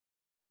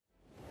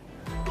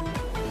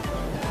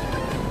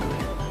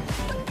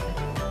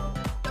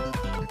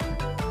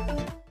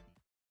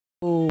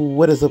Oh,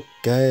 what is up,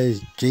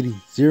 guys?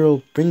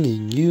 TheJDzero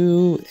bringing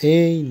you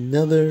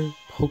another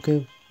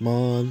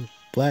Pokemon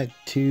Black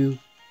 2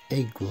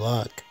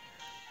 egglocke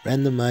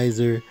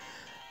randomizer.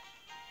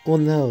 Well,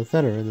 no, it's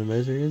not a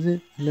randomizer, is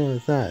it? No,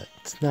 it's not.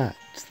 It's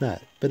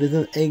not. But it's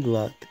an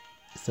egglocke.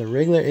 It's a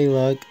regular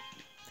egglocke.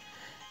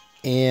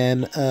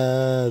 And,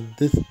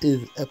 this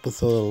is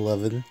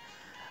episode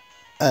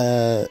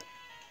 11.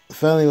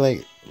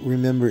 Finally,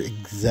 remember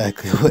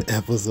exactly what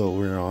episode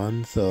we're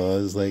on. So I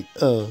was like,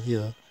 oh,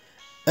 yeah.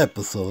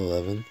 Episode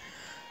 11.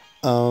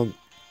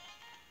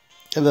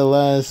 In the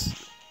last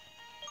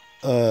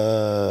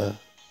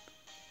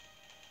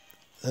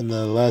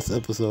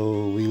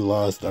episode we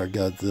lost our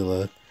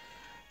Godzilla.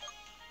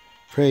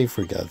 Pray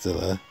for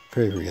Godzilla,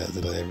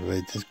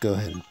 everybody. Just go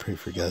ahead and pray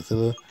for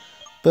Godzilla.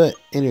 But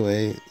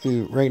anyway,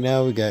 right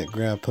now we got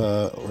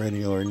Grandpa,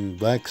 Randy Orton,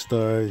 Black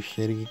Star,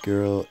 Shady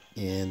Girl,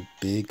 and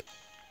Big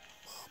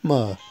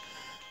Mama.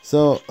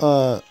 So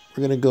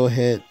we're gonna go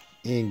ahead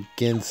and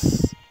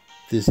against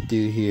this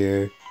dude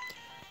here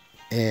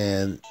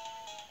and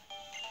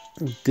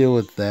deal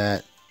with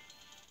that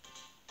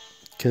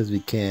because we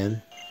can.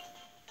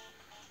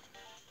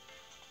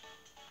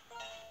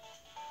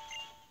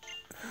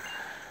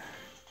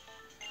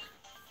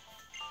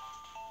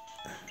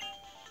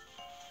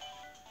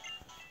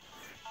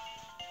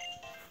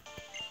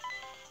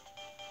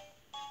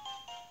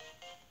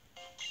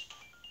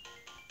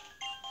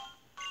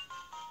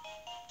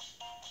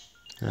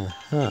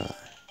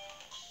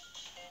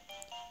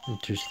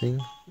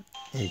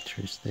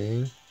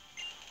 Interesting.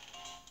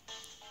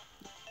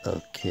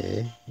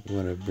 Okay, you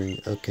want to bring...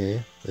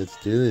 Okay, let's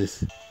do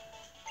this.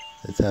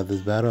 Let's have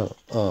this battle.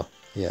 Oh,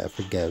 yeah, I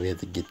forgot we had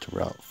to get to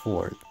Route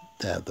 4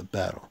 to have the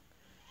battle.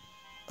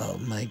 Oh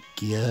my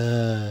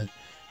god.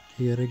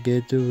 You gotta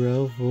get to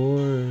Route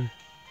 4.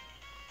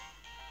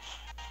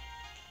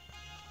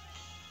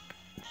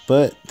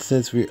 But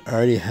since we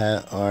already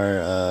had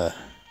our,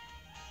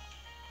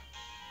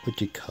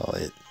 what you call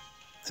it?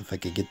 If I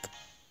could get the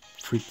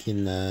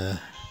freaking,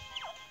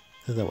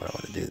 that's not what I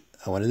want to do.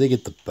 I wanted to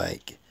get the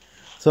bike.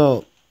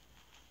 So,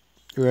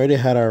 we already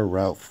had our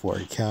Route 4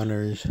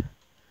 counters.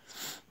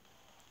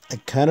 I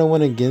kind of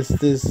went against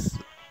this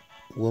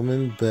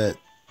woman, but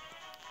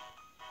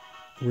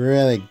we're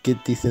at a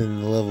good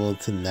decent level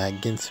to not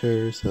against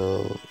her.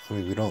 So, I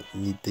mean, we don't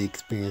need the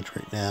experience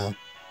right now.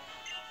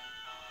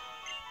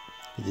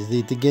 We just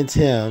need to get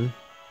him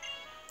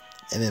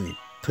and then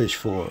push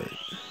forward.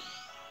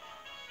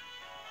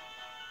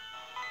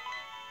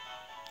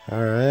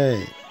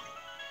 Alright.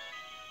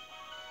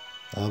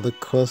 All the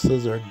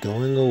crystals are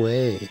going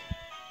away.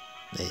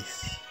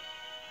 Nice.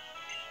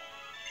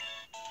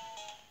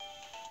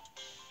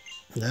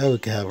 Now we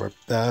can have our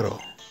battle.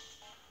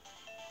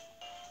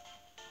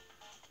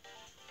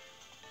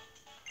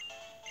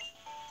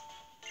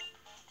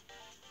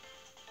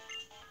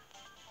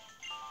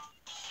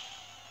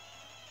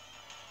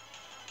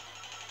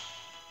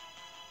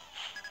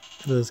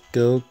 Let's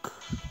go.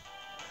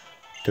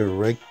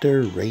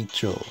 Director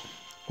Rachel.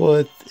 Well,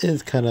 it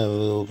is kind of a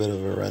little bit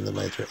of a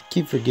randomizer. I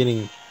keep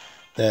forgetting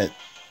that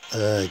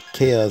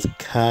Chaos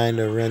kind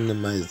of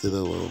randomized it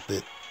a little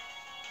bit.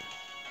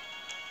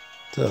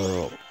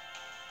 So,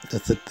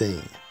 that's the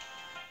thing.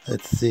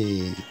 Let's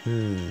see.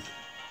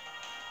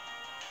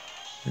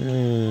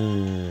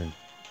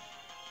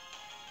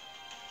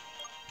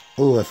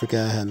 Oh, I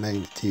forgot I had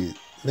magnitude.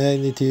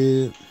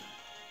 Magnitude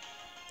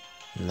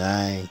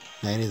 9.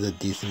 9 is a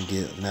decent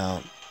get.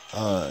 Now,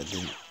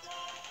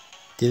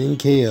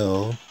 didn't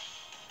KO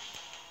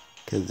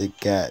because it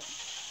got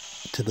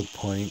to the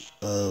point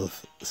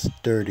of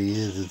sturdy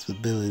as its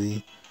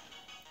ability.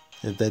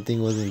 If that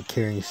thing wasn't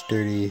carrying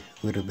sturdy,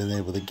 would have been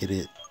able to get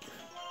it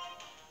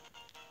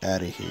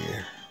out of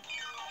here.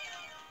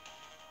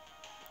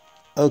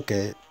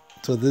 Okay,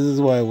 so this is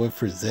why I went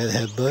for Z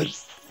headbutt,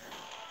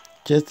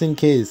 just in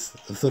case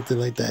of something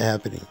like that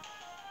happening.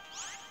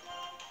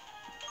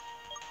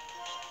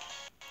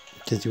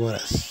 Because you want a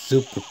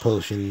super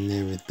potion and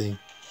everything.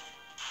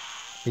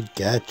 We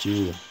got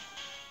you.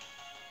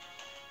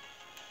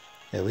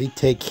 Yeah, we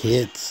take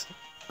hits.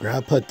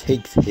 Grandpa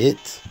takes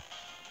hits.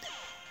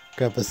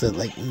 Grandpa said,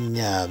 like,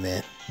 nah,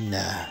 man,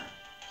 nah.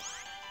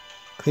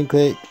 Clink.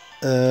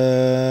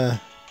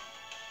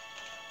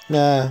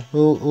 Nah,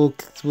 we'll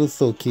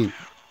still keep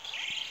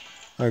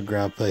our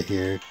Grandpa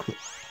here.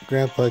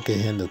 Grandpa can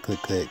handle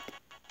click.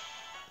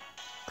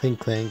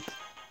 Clink. I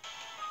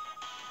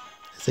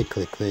say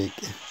click.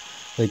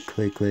 Like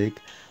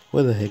click.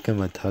 What the heck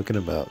am I talking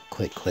about?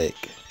 Click.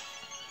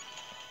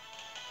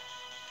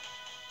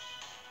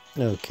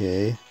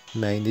 Okay,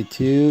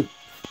 magnitude.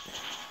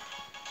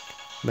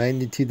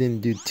 Magnitude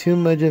didn't do too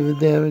much of a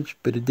damage,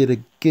 but it did a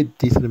good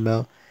decent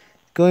amount.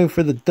 Going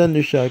for the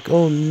Thunder Shock.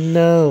 Oh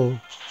no!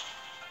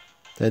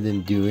 That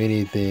didn't do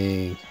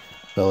anything.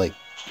 But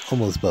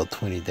almost about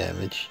 20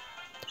 damage.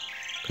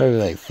 Probably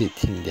like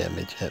 15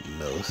 damage at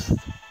most.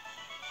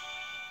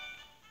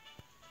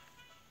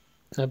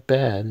 Not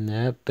bad.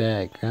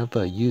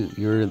 Grandpa,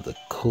 you're the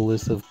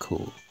coolest of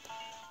cool.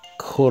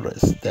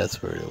 Chorus.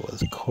 That's where it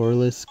was.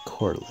 Chorus.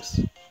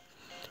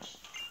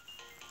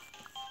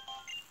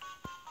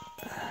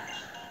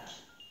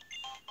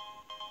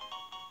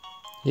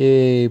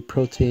 Yay,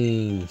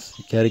 proteins.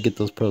 You gotta get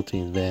those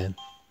proteins, man.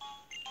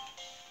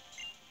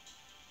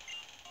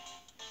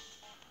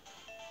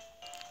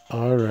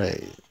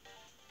 Alright.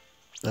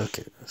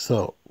 Okay,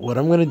 so what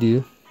I'm gonna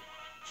do,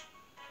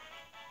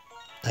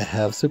 I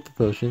have super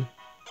potion.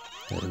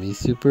 Let me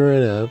super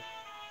it up.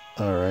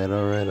 Alright.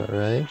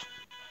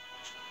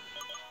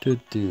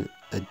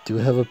 I do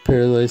have a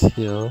paralyzed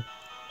heal.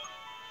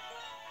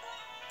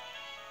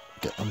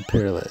 Okay, I'm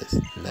paralyzed.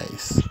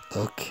 Nice.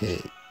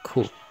 Okay,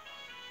 cool.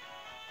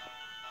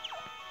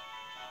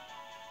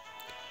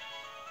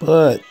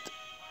 But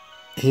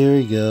here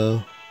we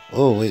go.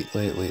 Oh, wait.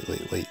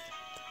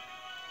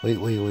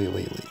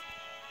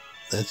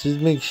 Let's just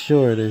make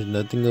sure there's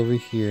nothing over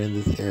here in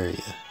this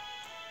area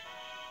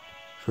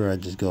before I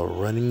just go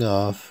running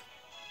off.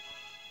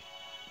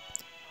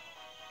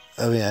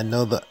 I mean, I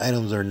know the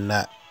items are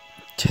not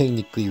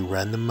technically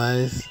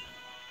randomized.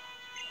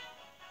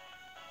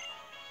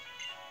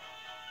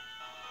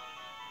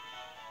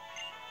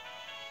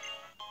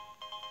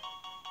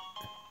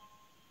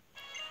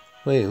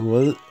 Wait,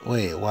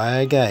 why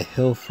I got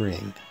health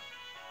ring?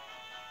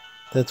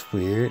 That's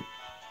weird.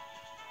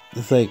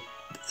 It's like,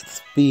 it's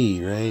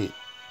speed, right?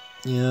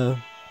 You know?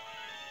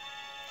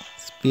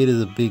 Speed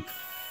is a big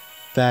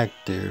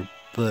factor,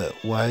 but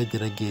why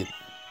did I get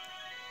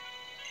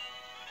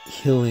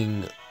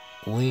healing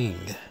wing?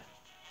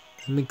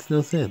 That makes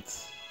no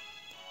sense.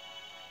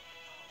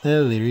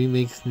 That literally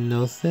makes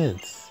no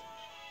sense.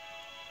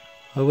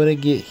 Why would I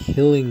get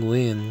healing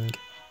wing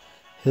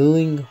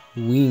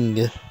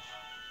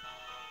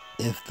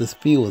if the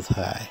speed was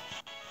high?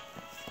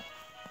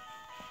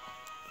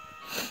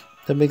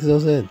 That makes no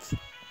sense.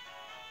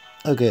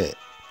 Okay,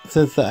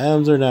 since the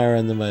items are not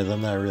randomized,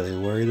 I'm not really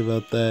worried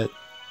about that.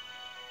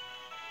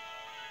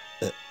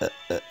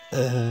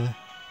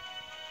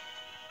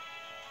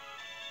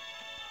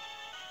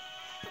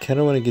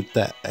 Kinda wanna get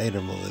that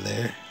item over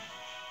there.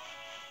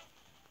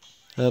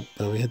 But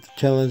we have to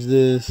challenge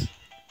this.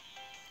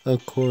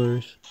 Of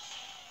course.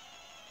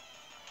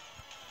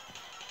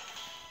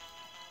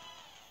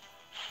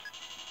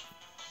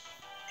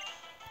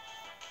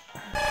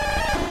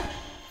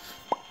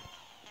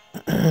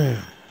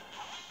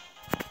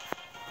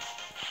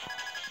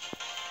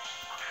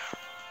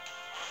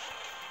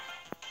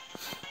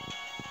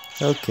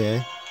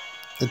 Okay.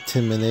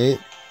 Intimidate.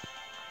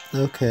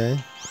 Okay.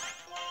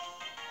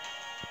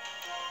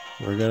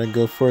 We're gonna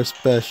go for a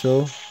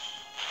special.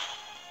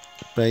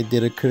 But I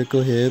did a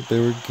critical hit, but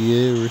we're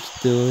good. We're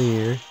still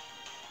here.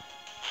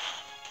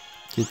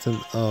 Get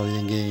some. Oh, we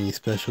didn't get any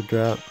special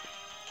drop.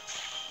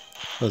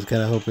 I was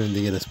kind of hoping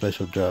to get a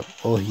special drop.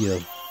 Oh, he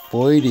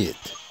avoided.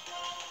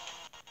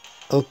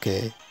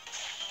 Okay.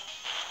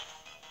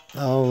 I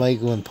don't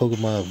like when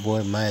Pokemon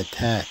avoid my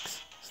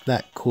attacks. It's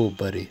not cool,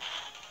 buddy.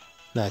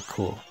 Not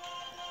cool.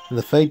 And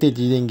the fact that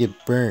you didn't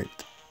get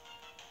burnt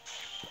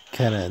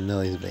kind of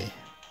annoys me.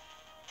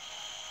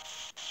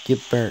 Get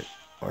burnt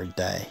or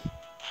die.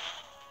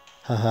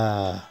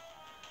 Haha.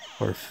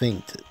 Or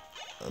faint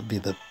would be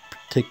the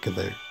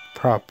particular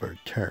proper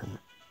term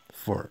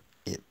for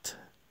it.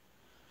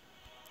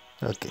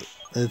 Okay,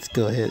 let's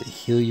go ahead and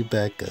heal you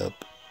back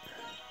up.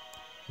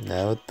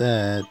 Now with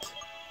that.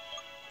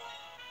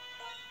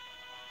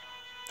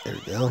 There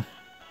we go.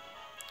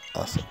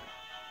 Awesome.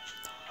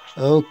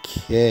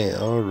 Okay,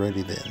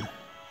 alrighty then.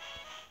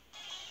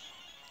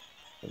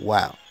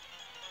 Wow.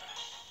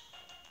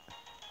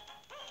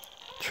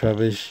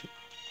 Travis,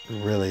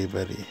 really,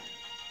 buddy?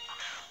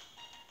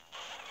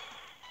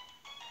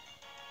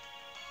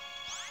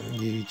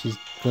 You just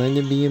want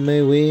to be in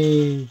my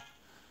way.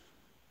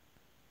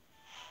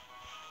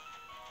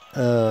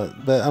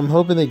 But I'm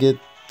hoping to get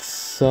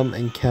some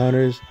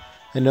encounters.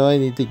 I know I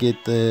need to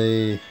get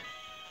the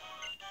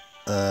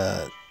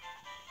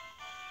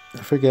I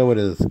forget what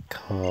it's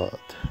called.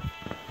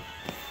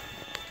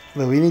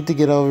 But we need to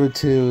get over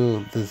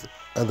to this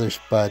other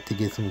spot to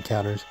get some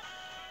encounters.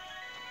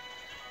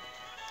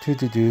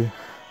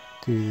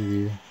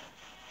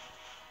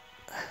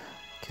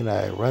 Can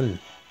I run?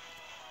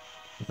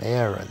 May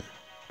I run?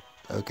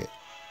 Okay.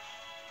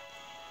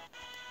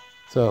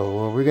 So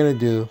what we're gonna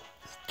do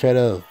is try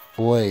to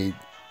avoid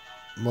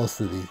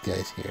most of these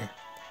guys here.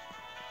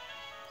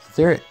 Is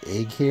there an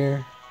egg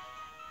here?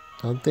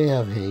 Don't they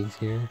have eggs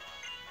here?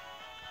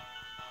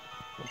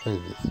 What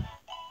is this?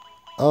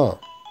 Oh.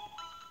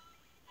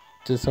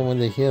 Just someone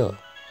to heal.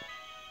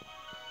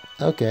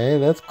 Okay,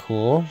 that's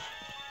cool.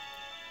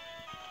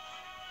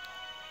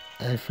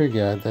 I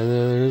forgot that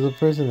there was a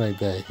person like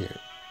that here.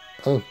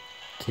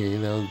 Okay,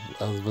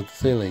 I was about to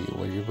say, like,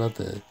 what you're about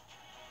to...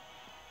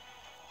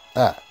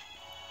 Ah,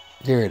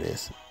 here it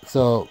is.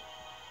 So,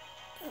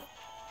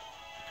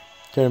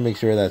 trying to make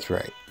sure that's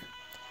right.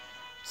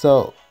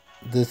 So,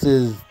 this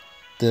is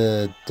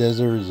the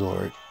Desert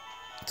Resort.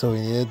 So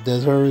we need a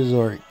Desert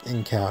Resort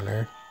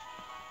encounter.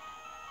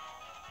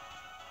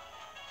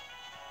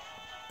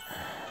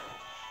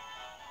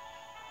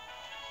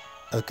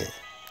 Okay.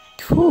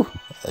 Whew.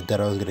 I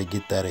thought I was gonna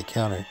get that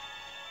encounter.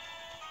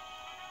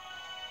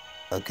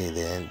 Okay,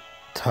 then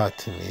talk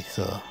to me.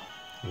 So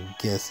I'm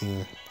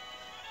guessing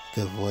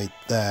to avoid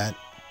that.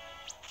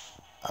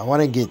 I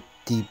want to get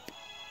deep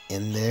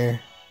in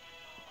there.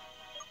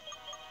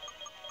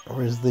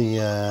 Where's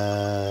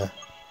the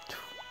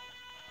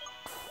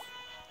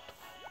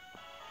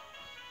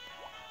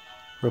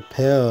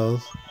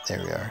repels? There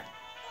we are.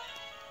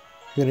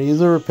 I'm gonna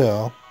use a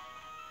repel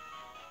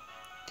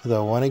because I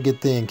want to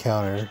get the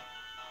encounter,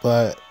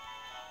 but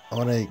I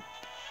want to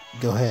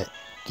go ahead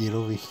get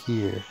over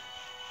here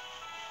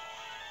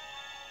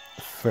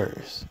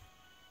first.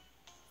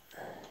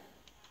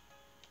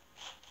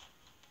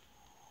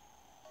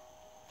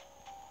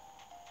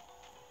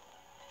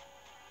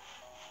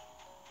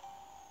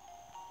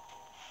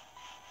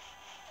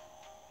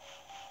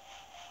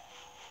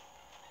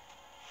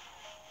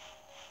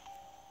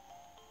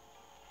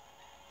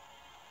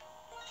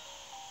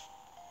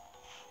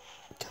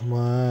 Come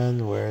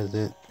on, where is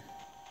it?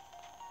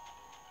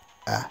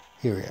 Ah,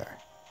 here we are.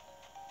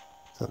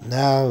 So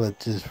now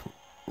let's just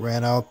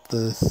ran out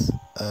this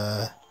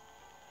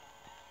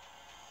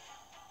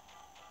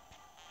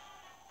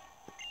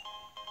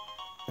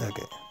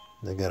okay.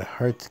 They got a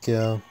heart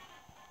skill.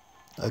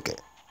 Okay.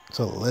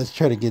 So let's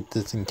try to get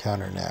this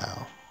encounter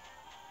now.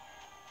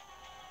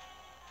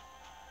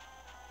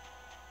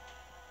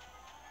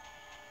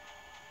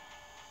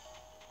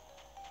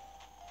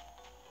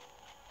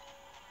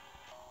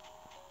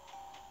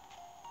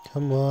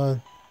 Come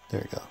on.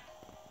 There we go.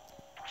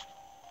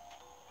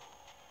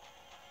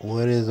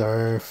 What is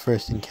our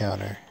first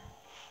encounter?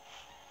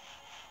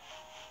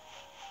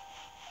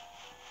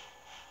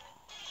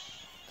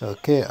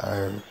 Okay,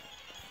 our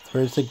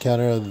first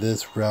encounter of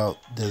this route,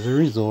 Desert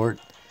Resort,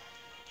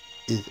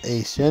 is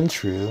a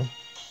Sentru,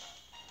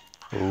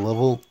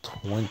 level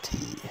 20.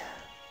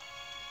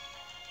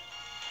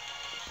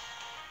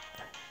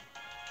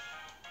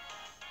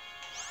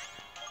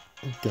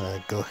 I'm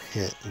gonna go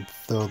ahead and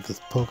throw this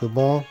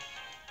Pokeball.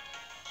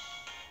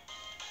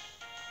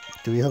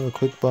 Do we have a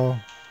quick ball?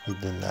 We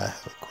do not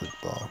have a quick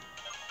ball.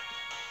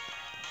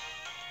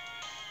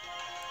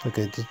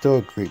 Okay, just throw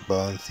a great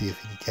ball and see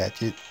if you can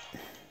catch it.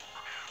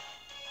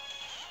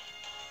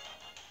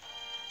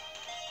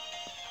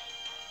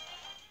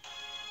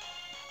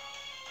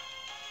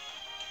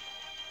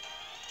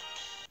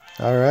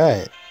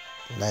 Alright,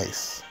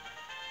 nice.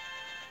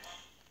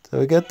 So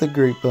we got the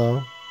great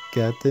ball.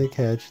 Got to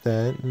catch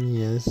that.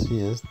 Yes,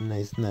 yes,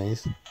 nice,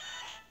 nice.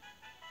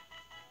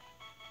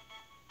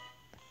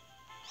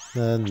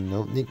 No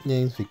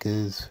nicknames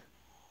because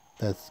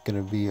that's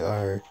gonna be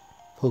our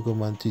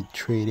Pokemon to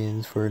trade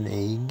in for an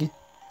egg.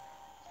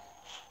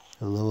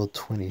 A level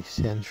 20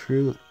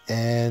 Sentru,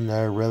 and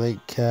our relic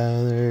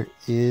counter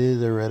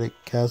is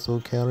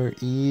castle counter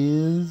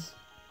is.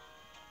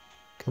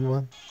 Come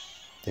on,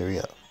 there we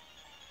go.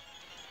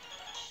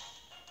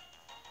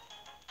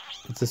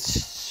 It's a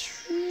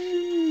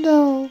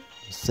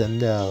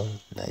send out,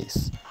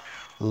 nice.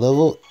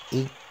 Level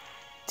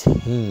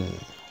 18.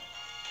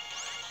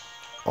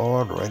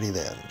 Alrighty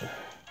then.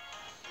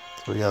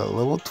 So we got a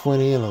level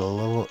 20 and a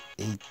level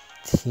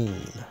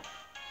 18.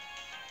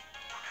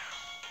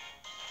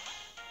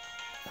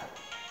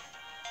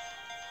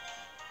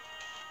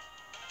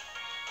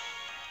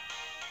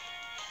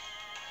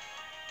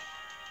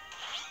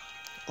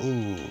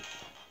 Ooh.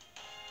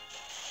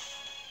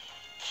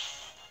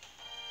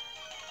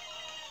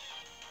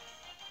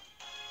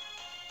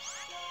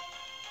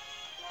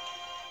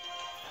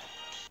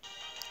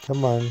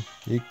 Come on,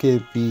 you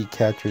could be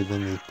catcher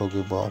than this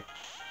Pokeball.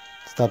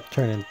 Stop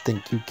trying to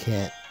think you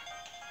can't.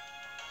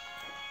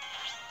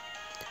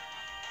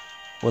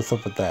 What's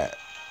up with that?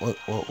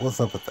 What's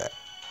up with that?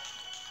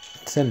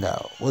 Send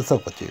out. What's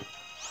up with you?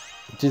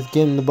 Just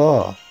get in the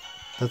ball.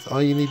 That's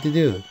all you need to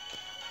do.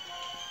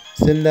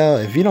 Send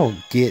out. If you don't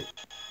get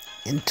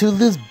into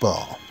this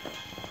ball,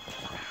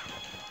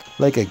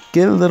 like a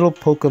good little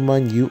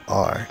Pokemon you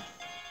are.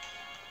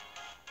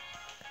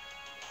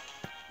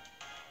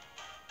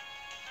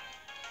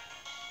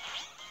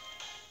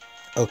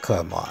 Oh,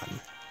 come on.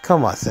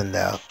 Come on, send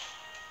out.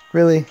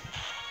 Really?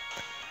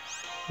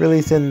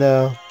 Really, send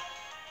out?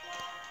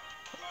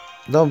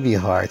 Don't be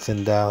hard,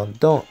 send down.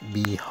 Don't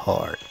be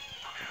hard.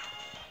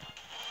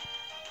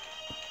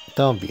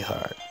 Don't be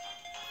hard.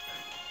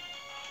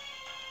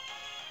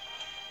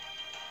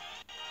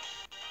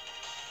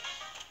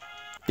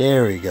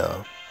 There we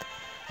go.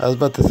 I was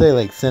about to say,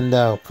 like, send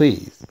out,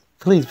 please.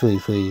 Please,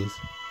 please, please.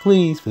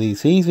 Please,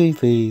 please, please, please,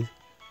 please.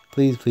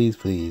 Please, please,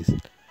 please.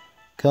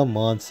 Come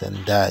on,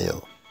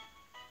 Sendile.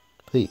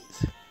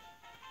 Please.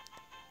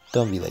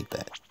 Don't be like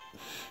that.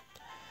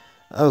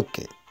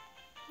 Okay.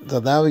 So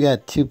now we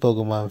got 2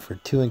 Pokemon for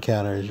 2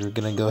 encounters. We're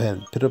going to go ahead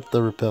and put up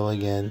the repel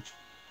again.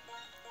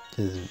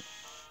 Because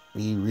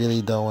we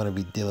really don't want to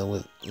be dealing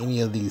with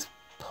any of these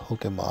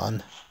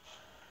Pokemon.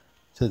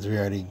 Since we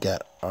already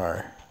got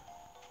our...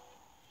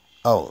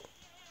 Oh.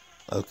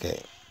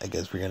 Okay. I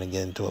guess we're going to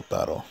get into a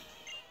battle.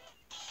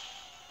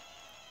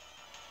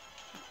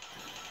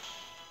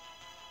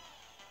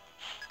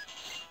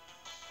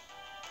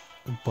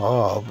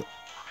 Bob.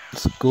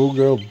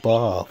 Schoolgirl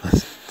Bob.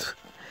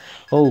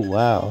 Oh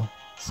wow.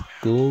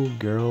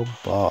 Schoolgirl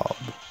Bob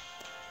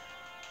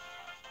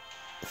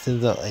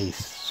sends out a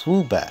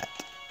Swoobat.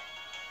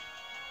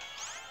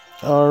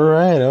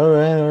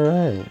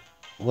 Alright.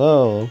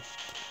 Well,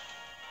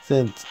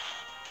 since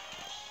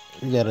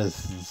we got a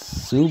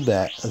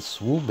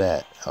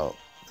Swoobat out,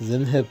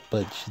 Zenhip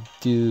but should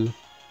do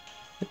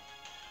a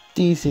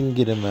decent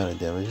good amount of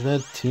damage.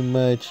 Not too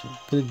much,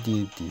 but a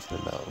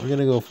decent amount. We're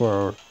gonna go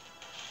for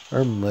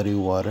our Muddy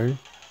Water.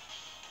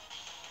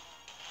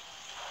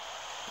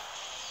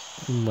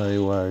 Muddy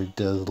Water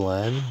does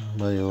land.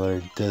 Muddy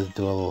Water does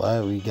do a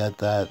lot. We got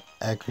that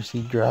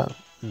accuracy drop.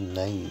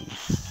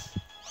 Nice.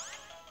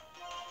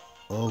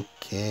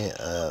 Okay,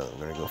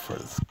 we're gonna go for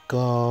the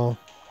Skull.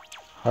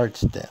 Heart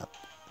Stamp.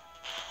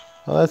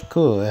 Oh, that's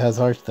cool. It has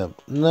Heart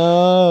Stamp.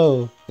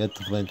 No! Got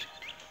the flinch.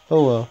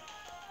 Oh well.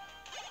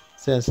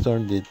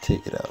 Sandstorm did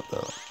take it out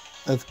though.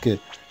 That's good.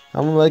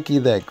 I'm lucky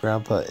that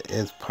Grandpa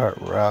is part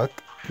rock,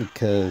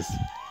 because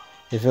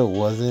if it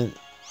wasn't,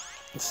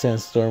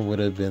 Sandstorm would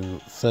have been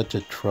such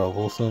a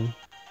troublesome.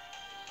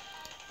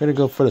 We're gonna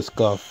go for the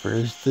Skull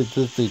first,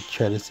 just to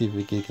try to see if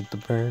we can get the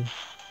burn.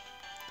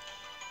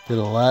 Did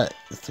a lot.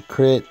 It's a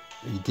crit.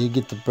 We did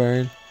get the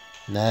burn.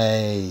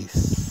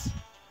 Nice.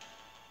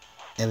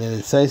 And then it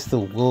decides to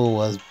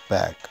will us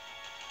back.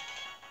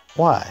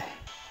 Why?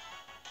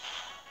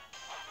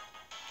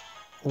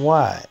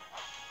 Why?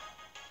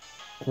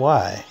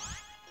 Why?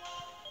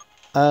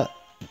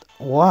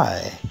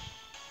 Why?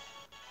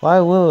 Why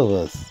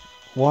will us?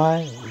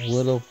 Why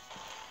will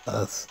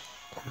us?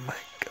 Oh my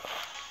god.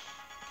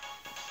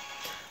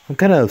 I'm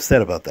kind of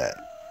upset about that.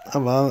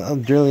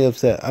 I'm really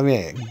upset. I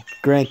mean,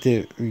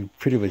 granted, we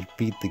pretty much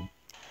beat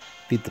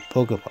the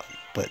Pokemon,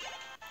 but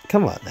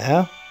come on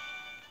now.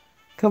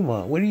 Come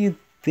on, what are you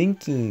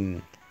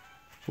thinking?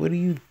 What are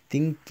you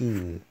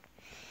thinking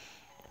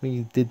when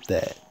you did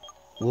that?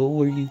 What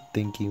were you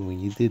thinking when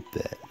you did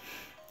that?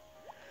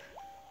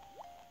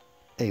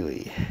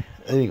 Anyway,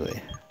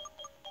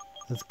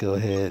 let's go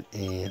ahead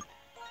and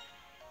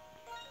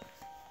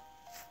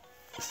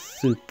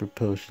Super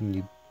Potion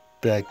you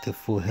back to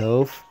full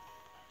health.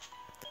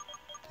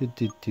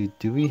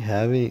 Do we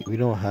have any? We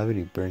don't have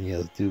any burn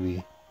heals, do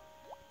we?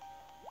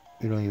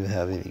 We don't even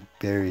have any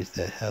berries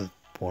that have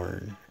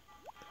born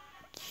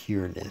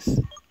cureness.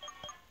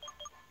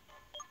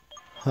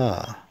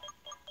 Huh.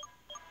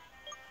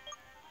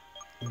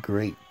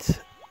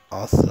 Great.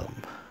 Awesome.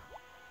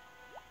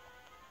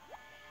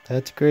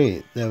 That's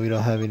great that we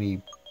don't have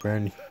any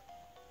burn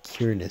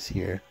cureness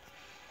here.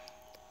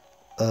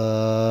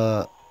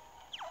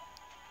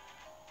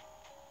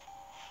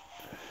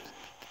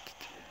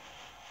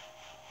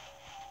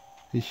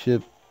 We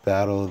should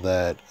battle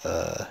that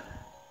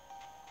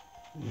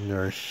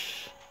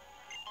Nurse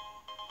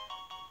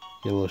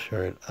Yellow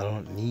Shard. I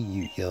don't need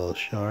you, Yellow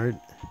Shard.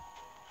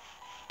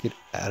 Get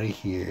out of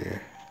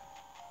here.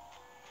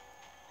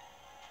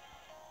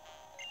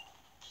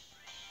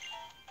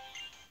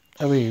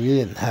 I mean, we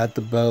didn't have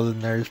to battle the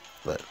Nurse,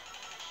 but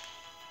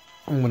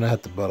I'm gonna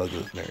have to battle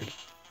this Nurse.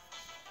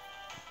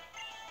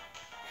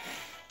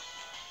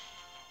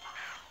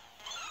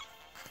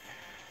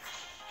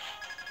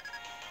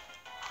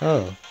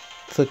 Oh,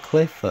 it's a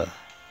Cleffa.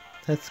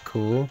 That's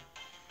cool.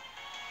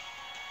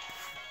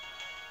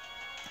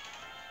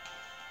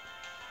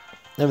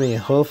 I mean,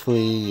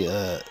 hopefully,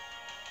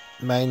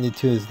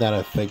 Magnitude is not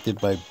affected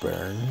by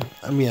burn.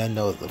 I mean, I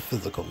know it's a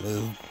physical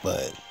move,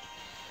 but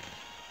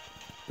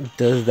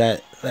does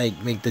that,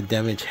 like, make the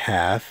damage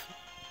half?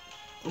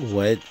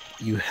 What?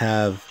 You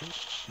have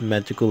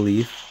Magical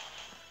Leaf?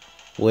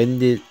 When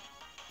did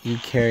you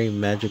carry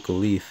Magical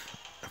Leaf?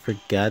 I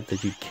forgot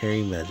that you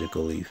carry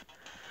Magical Leaf.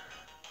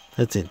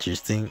 That's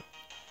interesting.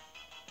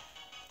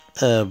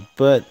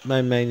 But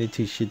my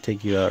Magnitude should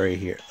take you out right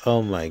here.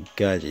 Oh my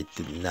god, it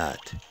did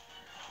not.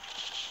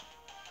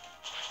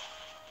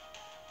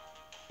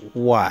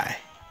 Why?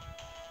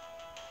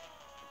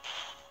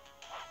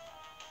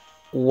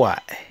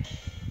 Why?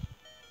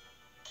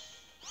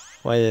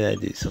 Why did I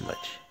do so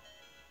much?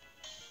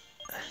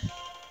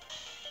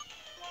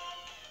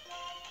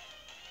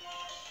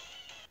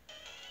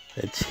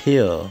 Let's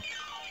heal.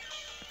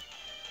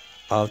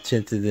 Off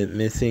chance is it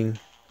missing?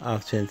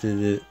 Off chance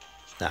is it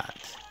not?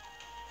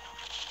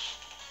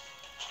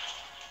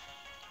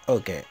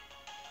 Okay.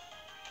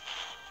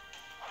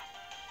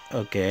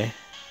 Okay.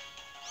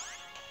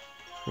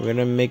 We're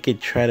gonna make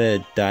it try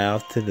to die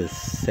off to the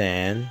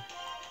sand.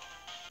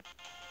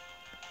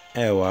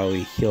 And while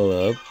we heal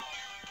up.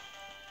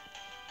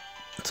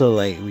 So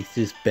like we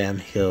just spam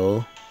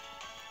heal.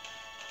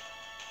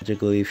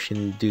 Magical Leaf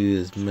shouldn't do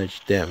as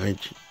much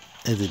damage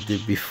as it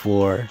did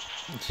before.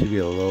 It should be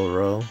a low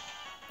roll.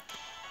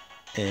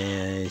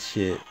 And it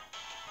should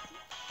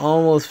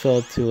almost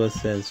fell to a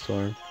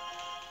Sandstorm.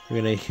 We're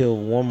gonna heal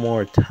one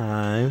more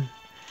time.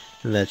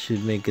 And that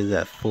should make us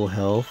at full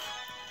health.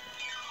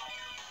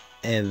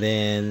 And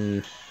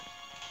then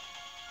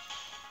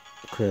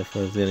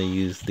Cleffa's gonna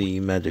use the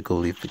Magical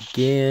Leaf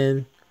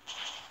again.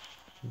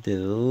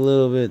 Did a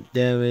little bit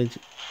damage.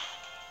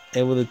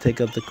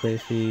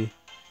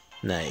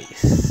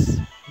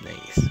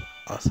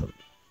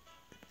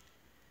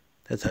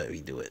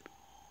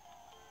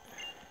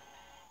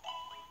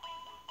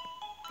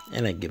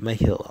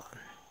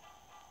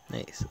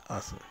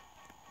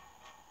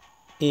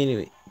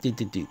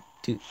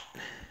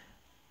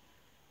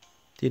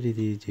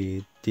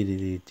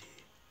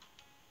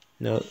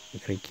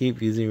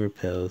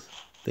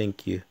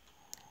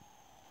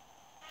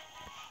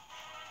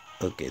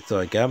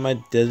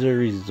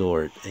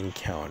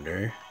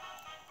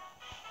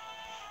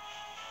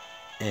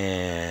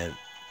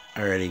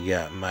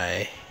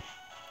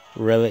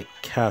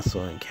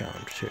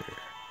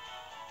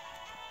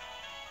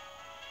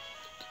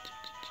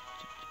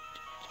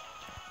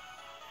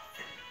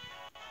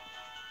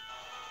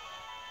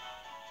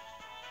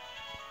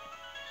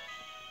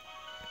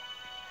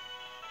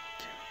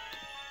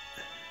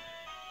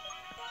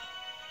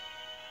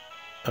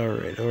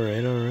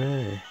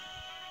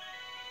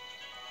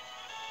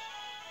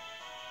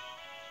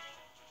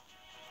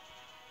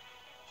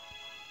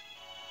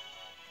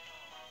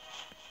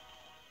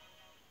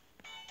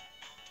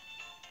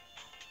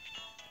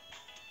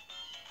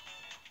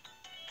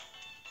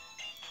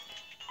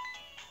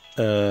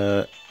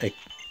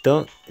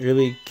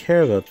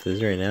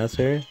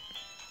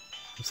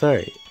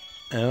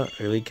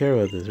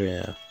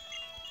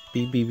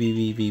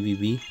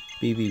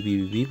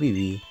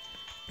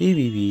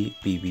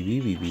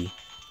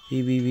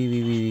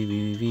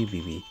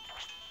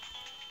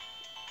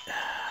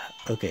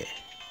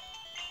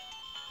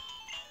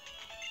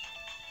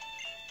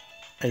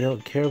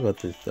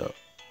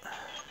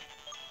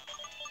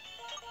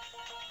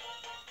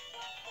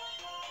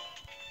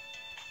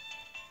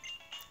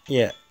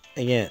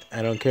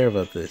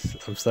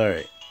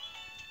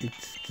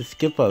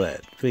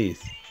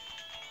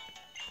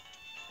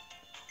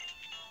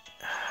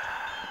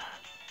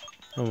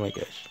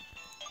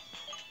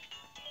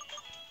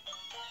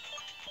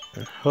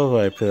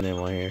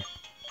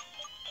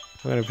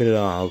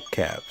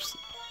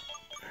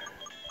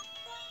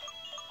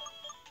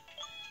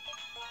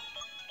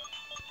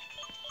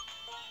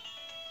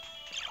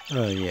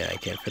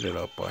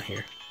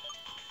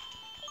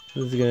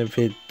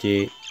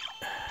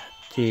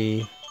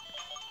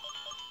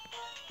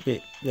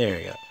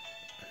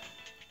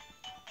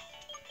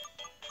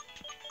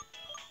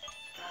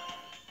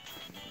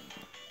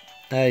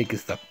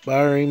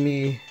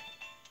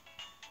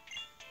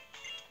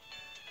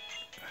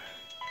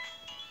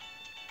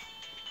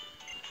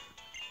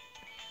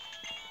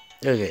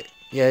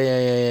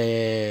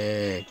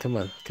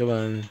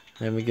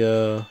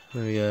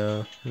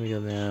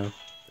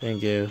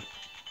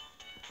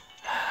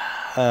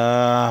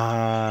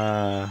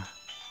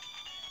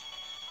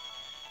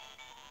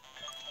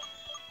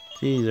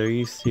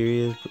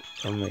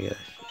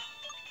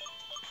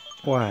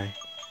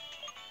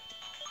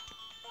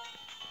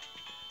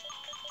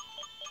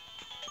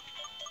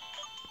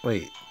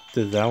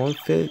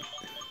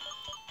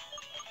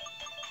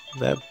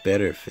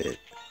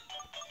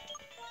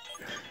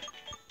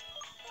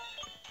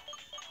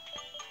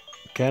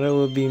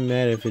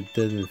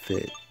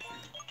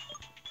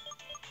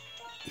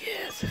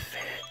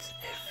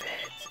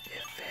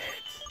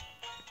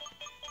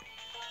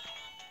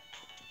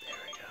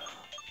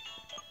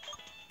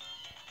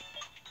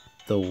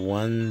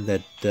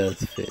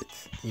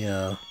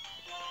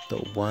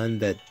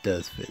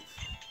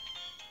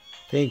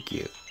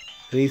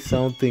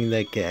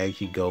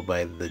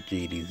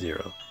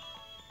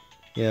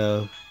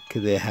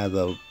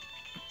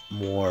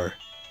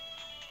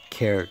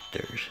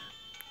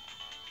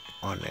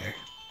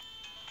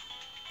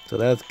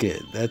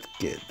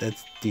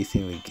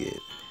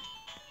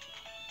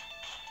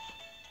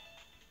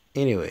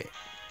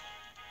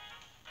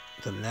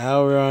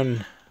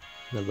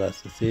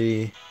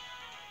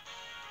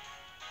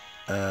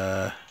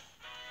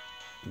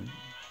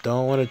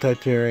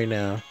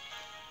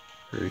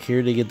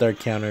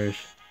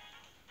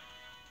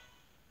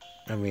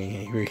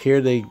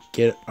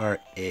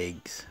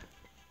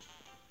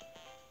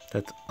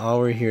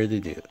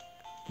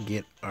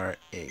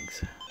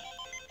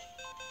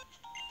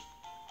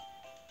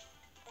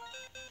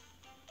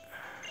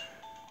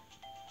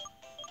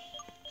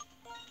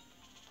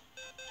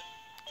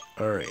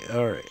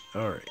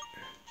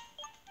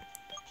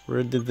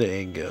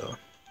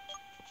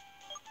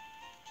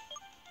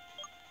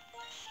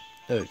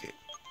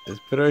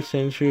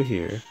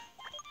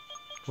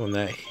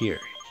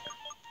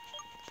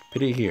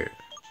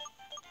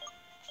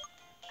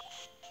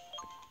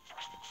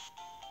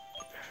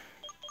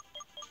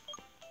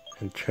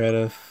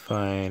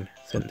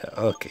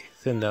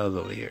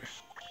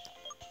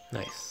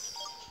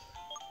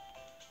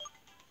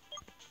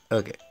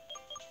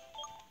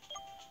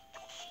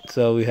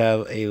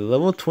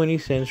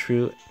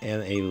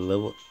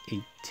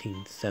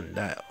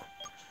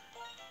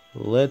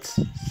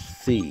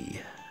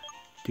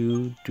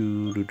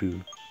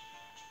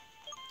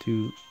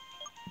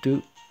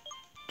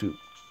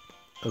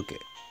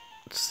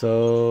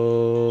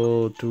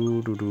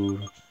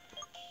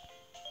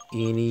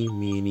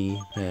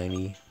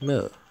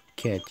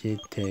 catch a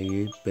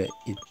tiger, but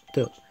it's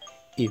tough.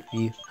 If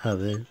you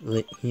holler,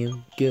 let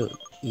him go.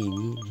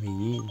 Eeny,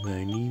 meeny,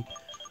 miny,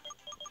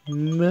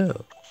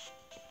 mo.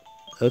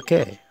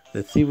 Okay,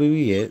 let's see what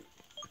we get.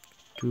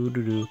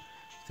 Doo-doo-doo.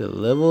 The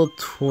level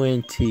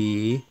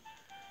 20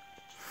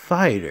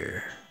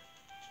 fighter.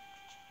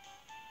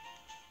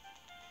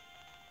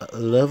 A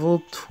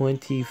level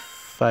 20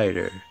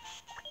 fighter.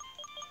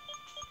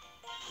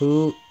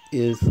 Who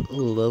is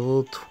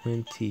level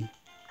 20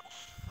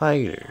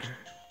 fighter?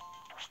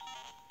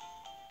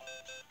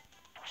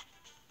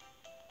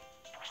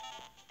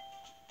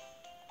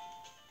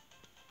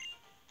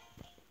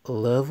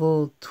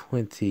 Level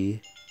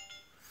 20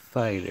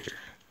 fighter.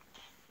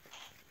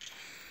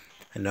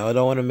 I know I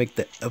don't want to make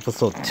the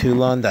episode too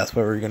long. That's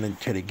why we're going to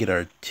try to get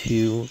our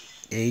 2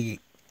 egg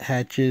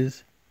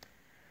hatches.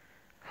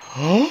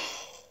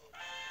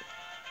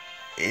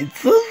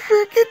 It's a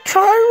freaking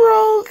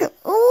Tyrogue!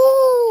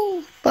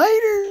 Oh,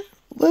 fighter!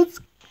 Let's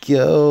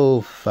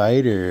go,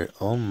 fighter.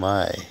 Oh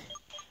my.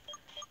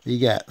 We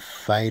got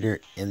fighter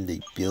in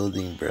the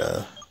building,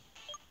 bro.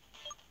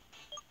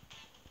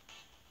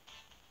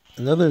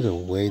 I know there's a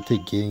way to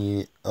getting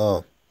it.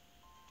 Oh.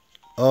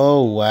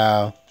 Oh,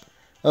 wow.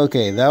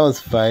 Okay, that was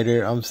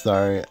fighter. I'm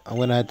sorry. I'm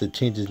going to have to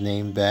change his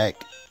name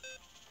back.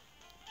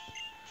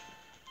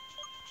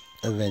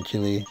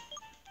 Eventually.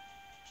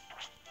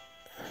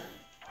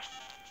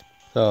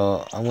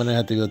 So, I'm going to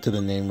have to go to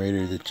the name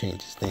raider to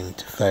change his name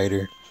to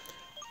fighter.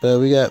 But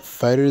we got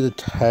fighter the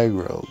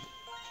Tyrogue.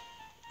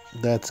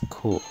 That's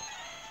cool.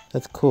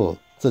 That's cool.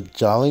 It's a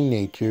jolly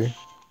nature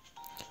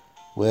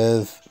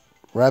with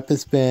rapid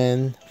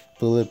spin,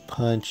 bullet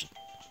punch,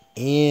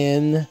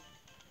 and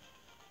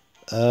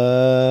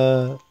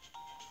high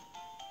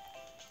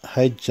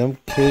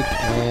jump kick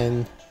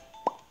and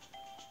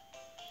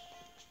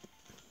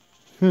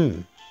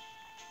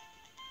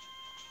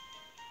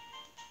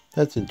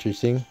that's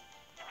interesting.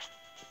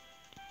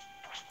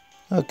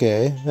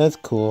 Okay, that's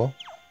cool.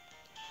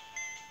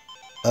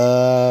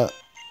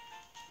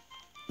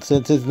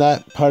 Since it's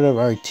not part of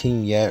our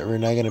team yet, we're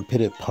not gonna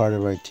put it part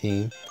of our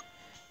team.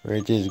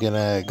 We're just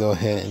gonna go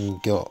ahead and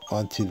go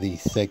on to the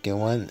second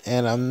one.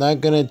 And I'm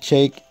not gonna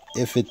check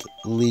if it's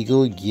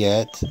legal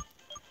yet,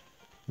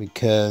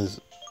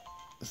 because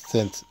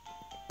since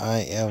I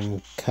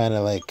am kind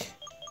of like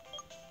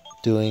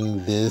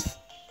doing this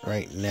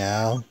right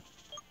now,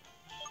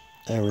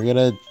 and we're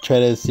gonna try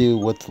to see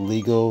what's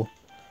legal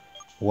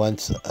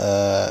once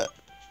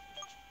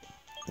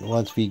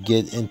we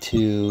get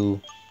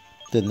into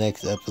the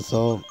next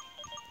episode.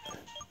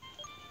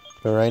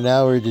 But right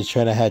now we're just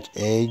trying to hatch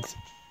eggs,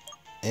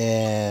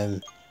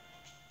 and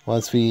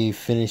once we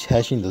finish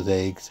hatching those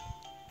eggs,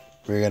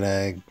 we're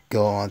gonna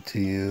go on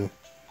to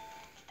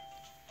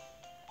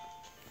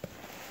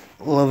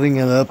leveling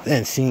it up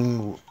and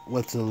seeing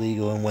what's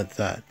illegal and what's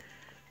not.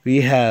 We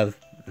have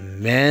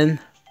men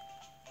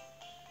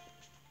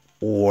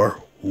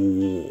or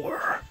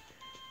war.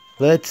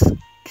 Let's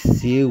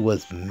see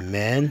what's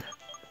men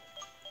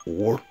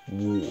or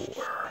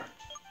war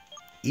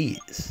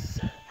is.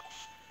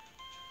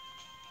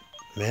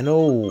 Men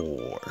or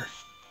war.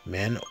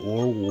 Men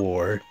or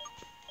war.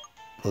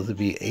 Supposed to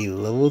be a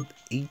level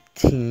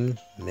 18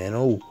 men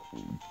or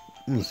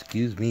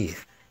excuse me.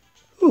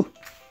 Whew.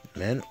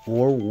 Men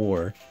or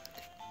war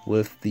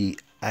with the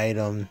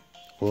item,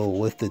 well,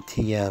 with the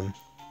TM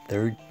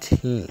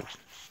 13.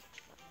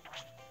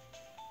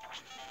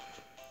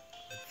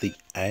 The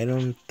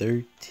item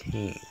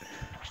 13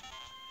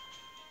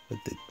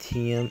 with the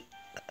TM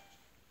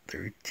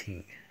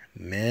 13.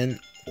 Men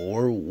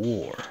or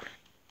war.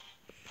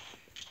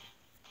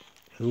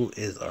 Who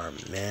is our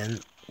men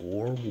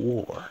or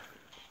war?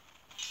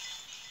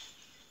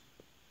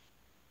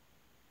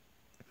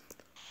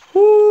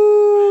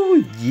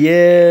 Woo!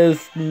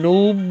 Yes,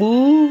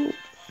 Noble.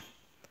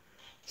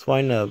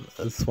 Swine up.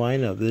 A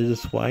swine up. There's a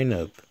swine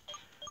up.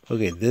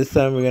 Okay, this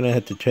time we're gonna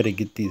have to try to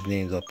get these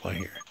names up on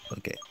here.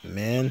 Okay,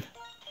 man.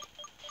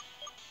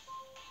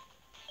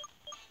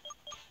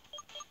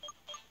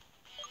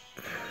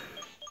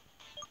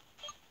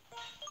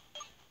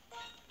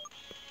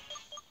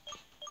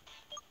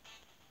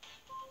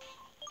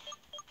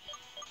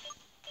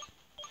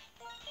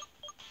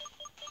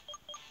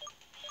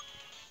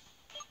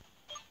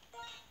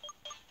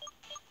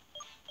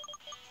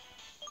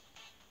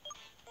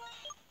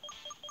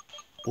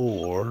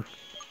 Or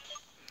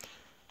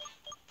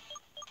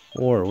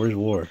war, where's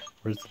war?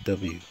 Where's the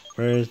W?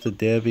 Where's the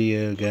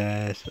W,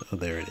 guys? Oh,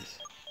 there it is.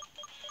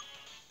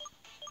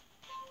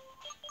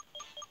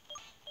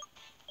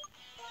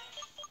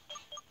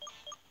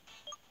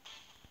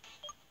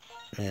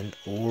 Men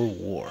or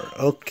war.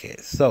 Okay,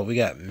 so we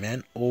got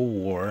men or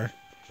war.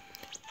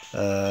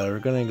 We're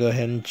gonna go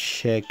ahead and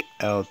check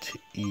out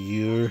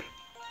your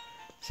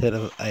set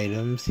of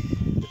items.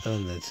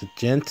 Oh, that's a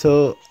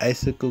gentle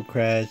icicle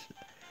crash,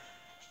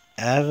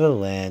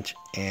 avalanche,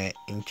 and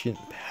ancient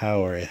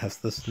power. It has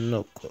the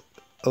snow cloak.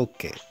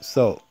 Okay,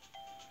 so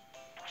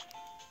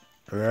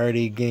we're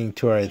already getting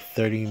to our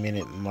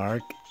 30-minute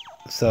mark.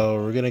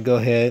 So we're gonna go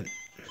ahead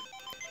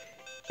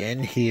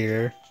in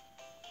here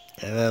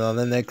And then on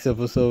the next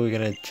episode, we're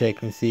gonna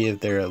check and see if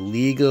they're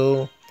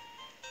illegal.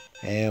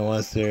 And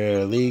once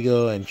they're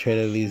illegal, and try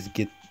to at least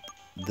get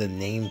the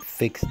name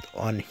fixed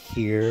on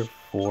here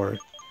for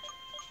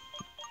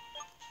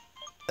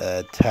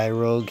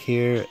Tyrogue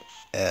here,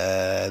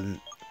 and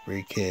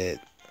we could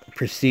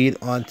proceed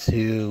on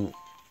to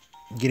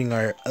getting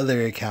our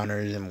other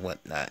encounters and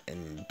whatnot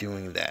and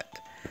doing that.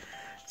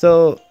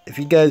 So if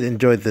you guys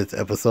enjoyed this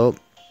episode,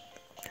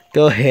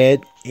 go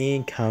ahead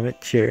and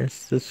comment, share,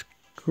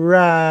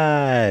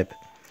 subscribe.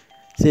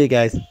 See you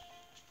guys.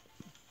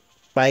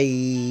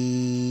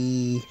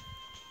 Bye.